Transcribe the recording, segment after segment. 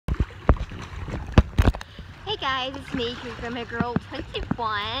guys, it's me, Grandma Girl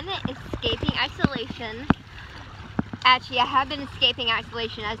 21, escaping isolation. Actually, I have been escaping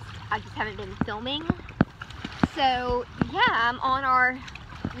isolation, I just haven't been filming. So, yeah, I'm on our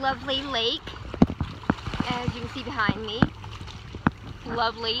lovely lake, as you can see behind me.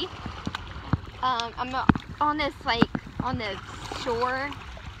 Lovely. I'm on this, on the shore.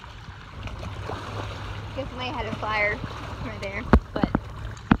 Guess I may have had a fire right there, but,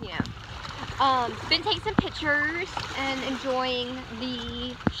 you know. Been taking some pictures and enjoying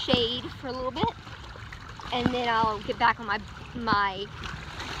the shade for a little bit, and then I'll get back on my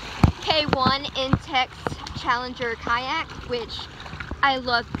K1 Intex Challenger kayak, which I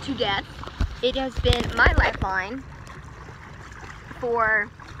love to death. It has been my lifeline for,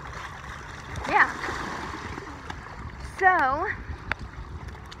 yeah. So,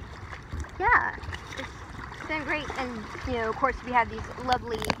 yeah, it's been great, and you know, of course, we have these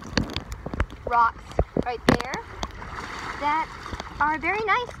lovely rocks right there that are very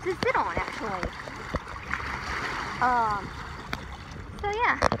nice to sit on, actually. So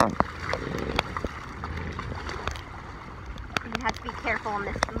yeah, you have to be careful on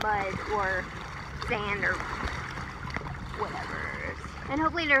this mud or sand or whatever. And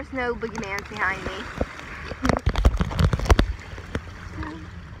hopefully there's no boogeymans behind me. So,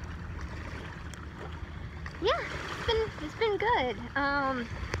 yeah, it's been good.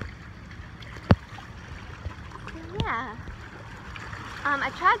 Yeah. I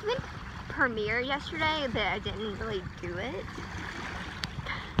tried with Premiere yesterday, but I didn't really do it.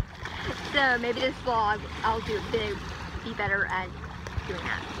 So maybe this vlog I'll be better at doing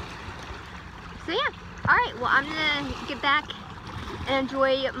that. So yeah. Alright, well I'm gonna get back and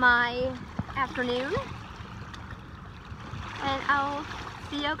enjoy my afternoon. And I'll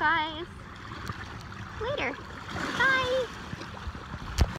see you guys later. Bye!